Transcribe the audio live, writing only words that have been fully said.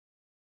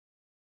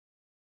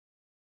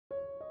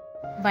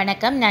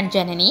வணக்கம், நான்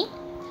ஜனனி.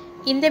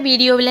 இந்த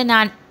வீடியோவில்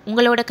நான்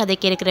உங்களோட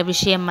கதைக்கு இருக்கிற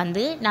விஷயம்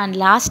நான்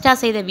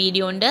லாஸ்ட்டாக செய்த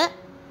வீடியோண்ட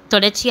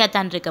தொடர்ச்சியாக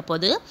தான் இருக்க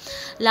போது.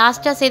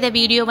 லாஸ்ட்டாக செய்த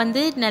வீடியோ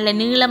நல்ல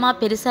நீளமாக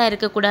பெருசாக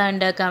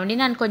இருக்கக்கூடாதுக்காண்டி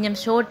நான் கொஞ்சம்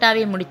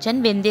ஷார்ட்டாகவே முடித்தேன்.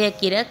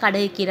 வெந்தயக்கீரை,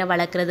 கடுகுக்கீரை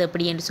வளர்க்குறது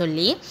அப்படின்னு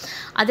சொல்லி.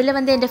 அதில்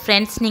என்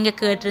ஃப்ரெண்ட்ஸ் நீங்கள்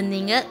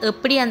கேட்டிருந்தீங்க,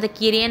 எப்படி அந்த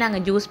கீரையை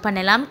நாங்கள் ஜூஸ்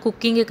பண்ணலாம்,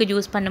 குக்கிங்குக்கு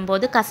ஜூஸ்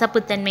பண்ணும்போது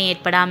கசப்புத்தன்மை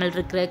ஏற்படாமல்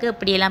இருக்கிறதுக்கு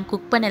எப்படியெல்லாம்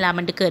குக்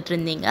பண்ணலாம்னு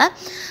கேட்டிருந்தீங்க.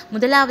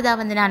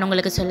 முதலாவதாக நான்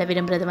உங்களுக்கு சொல்ல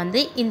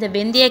விரும்புகிறது இந்த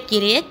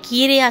வெந்தயக்கீரையை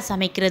கீரையாக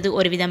சமைக்கிறது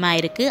ஒரு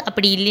விதமாக இருக்குது.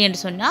 அப்படி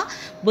இல்லைன்னு சொன்னால்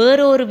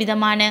வேறொரு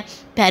விதமான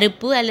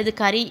பருப்பு அல்லது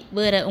கறி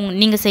வேறு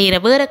நீங்கள் செய்கிற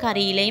வேறு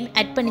கறியிலையும்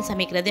ஆட் பண்ணி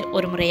சமைக்கிறது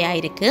ஒரு முறையாக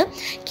இருக்குது.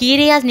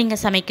 கீரையாக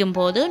நீங்கள்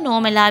சமைக்கும்போது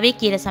நார்மலாகவே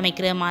கீரை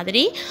சமைக்கிற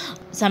மாதிரி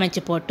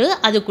சமைச்சு போட்டு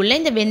அதுக்குள்ளே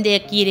இந்த வெந்தய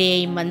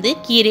கீரையையும்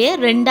கீரையை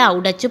ரெண்டாக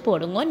உடைச்சி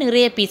போடுங்க.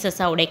 நிறைய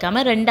பீசஸாக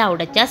உடைக்காமல் ரெண்டாக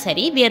உடைச்சா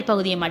சரி.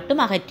 வேர்பகுதியை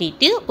மட்டும்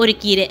அகற்றிட்டு ஒரு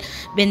கீரை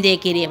வெந்தய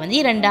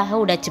கீரையை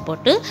ரெண்டாக உடைச்சி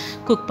போட்டு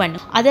குக்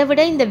பண்ணும். அதை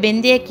விட இந்த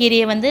வெந்தய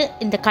கீரையை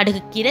இந்த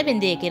கடுகு கீரை,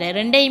 வெந்தயக்கீரை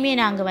ரெண்டையுமே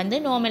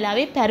நாங்கள்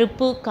நார்மலாகவே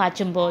பருப்பு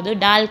காய்ச்சும் போது,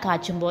 டால்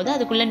காய்ச்சும் போது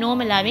அதுக்குள்ளே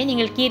நார்மலாகவே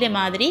நீங்கள் கீரை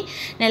மாதிரி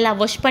நல்லா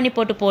வாஷ் பண்ணி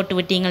போட்டு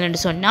விட்டீங்கன்னு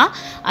சொன்னால்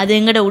அது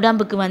எங்களோட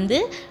உடம்புக்கு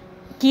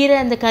கீரை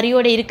அந்த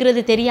கறியோடு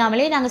இருக்கிறது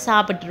தெரியாமலே நாங்கள்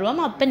சாப்பிட்ருவோம்.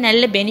 அப்போ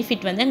நல்ல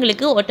பெனிஃபிட்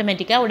எங்களுக்கு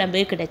ஆட்டோமேட்டிக்காக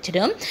உடம்புக்கு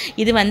கிடைச்சிடும்.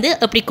 இது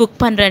எப்படி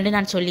குக் பண்ணுறேன்னு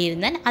நான்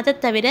சொல்லியிருந்தேன். அதை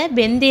தவிர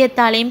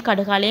வெந்தயத்தாலேயும்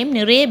கடுகாலையும்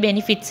நிறைய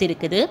பெனிஃபிட்ஸ்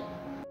இருக்குது.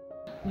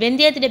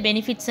 வெந்தயத்தோட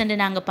பெனிஃபிட்ஸ் என்று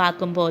நாங்கள்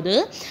பார்க்கும்போது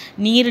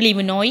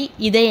நீரிழிவு நோய்,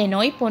 இதய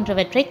நோய்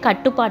போன்றவற்றை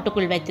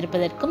கட்டுப்பாட்டுக்குள்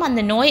வைத்திருப்பதற்கும்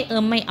அந்த நோய்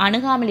எம்மை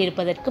அணுகாமல்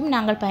இருப்பதற்கும்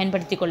நாங்கள்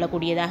பயன்படுத்தி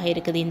கொள்ளக்கூடியதாக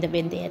இருக்குது இந்த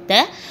வெந்தயத்தை.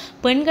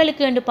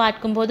 பெண்களுக்கு என்று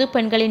பார்க்கும்போது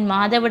பெண்களின்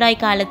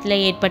மாதவிடாய்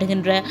காலத்தில்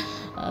ஏற்படுகின்ற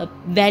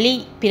வலி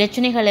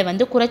பிரச்சனைகளை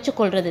குறைச்சி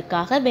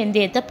கொள்வதற்காக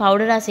வெந்தயத்தை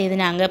பவுடராக செய்து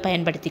நாங்கள்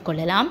பயன்படுத்தி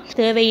கொள்ளலாம்.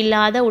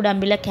 தேவையில்லாத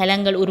உடம்பில்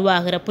கிழங்கள்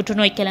உருவாகிற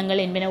புற்றுநோய்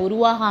கிழங்கள் என்பன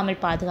உருவாகாமல்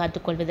பாதுகாத்து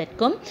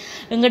கொள்வதற்கும்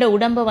எங்களோட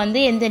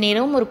உடம்பை எந்த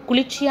நேரமும் ஒரு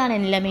குளிர்ச்சியான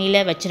நிலைமையில்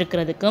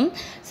வச்சிருக்கிறதுக்கும்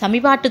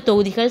சமிபாட்டு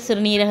தொகுதிகள்,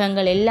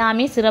 சிறுநீரகங்கள்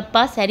எல்லாமே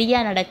சிறப்பாக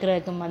சரியாக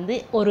நடக்கிறதுக்கும்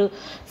ஒரு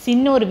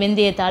சின்ன ஒரு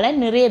வெந்தயத்தால்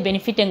நிறைய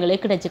பெனிஃபிட்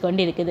எங்களுக்கு கிடைச்சி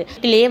கொண்டு இருக்குது.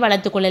 வீட்டிலேயே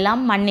வளர்த்து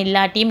கொள்ளலாம், மண்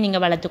இல்லாட்டியும்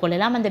நீங்கள் வளர்த்து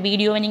கொள்ளலாம். அந்த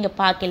வீடியோவை நீங்கள்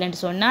பார்க்கலன்னு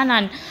சொன்னால்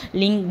நான்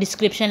லிங்க்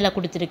டிஸ்கிரிப்ஷனில்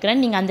கொடுத்துருக்கிறேன்.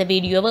 நீங்கள் அந்த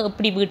வீடியோவை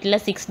எப்படி வீட்டில்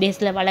 6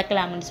 டேஸில்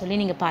வளர்க்கலாம்னு சொல்லி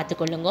நீங்கள்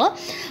பார்த்துக்கொள்ளுங்க.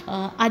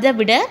 அதை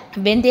விட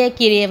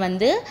வெந்தயக்கீரையை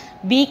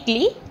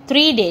வீக்லி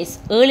 3 டேஸ்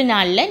 7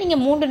 நாளில்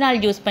நீங்கள் 3 நாள்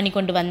யூஸ் பண்ணி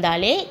கொண்டு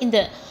வந்தாலே இந்த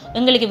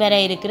எங்களுக்கு வேற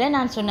இருக்கிற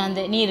நான் சொன்ன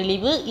அந்த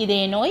நீரிழிவு,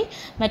 இதய நோய்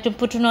மற்றும்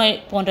புற்றுநோய்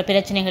போன்ற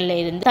பிரச்சனைகளில்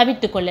இருந்து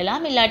தவிர்த்து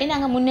கொள்ளலாம். இல்லாட்டி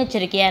நாங்கள்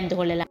முன்னெச்சரிக்கையாக இருந்து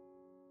கொள்ளலாம்.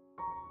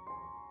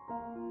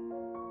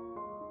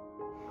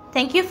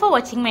 Thank you for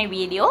watching my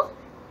video.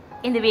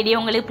 இந்த வீடியோ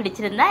உங்களுக்கு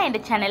பிடிச்சிருந்தா இந்த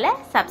சேனலை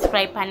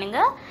சப்ஸ்கிரைப்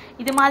பண்ணுங்கள்.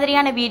 இது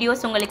மாதிரியான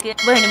வீடியோஸ் உங்களுக்கு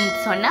வேணும்னு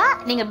சொன்னால்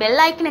நீங்கள்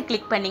பெல் ஐக்கனை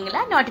கிளிக்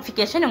பண்ணிங்களா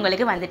நோட்டிஃபிகேஷன்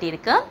உங்களுக்கு வந்துட்டு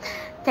இருக்கு.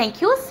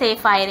 தேங்க்யூ.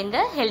 சேஃப் ஆயிருங்க,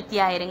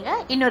 ஹெல்த்தியாக இருங்க.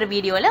 இன்னொரு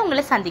வீடியோவில்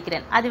உங்களை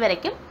சந்திக்கிறேன். அது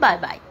வரைக்கும்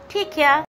பாய் பாய். Take care.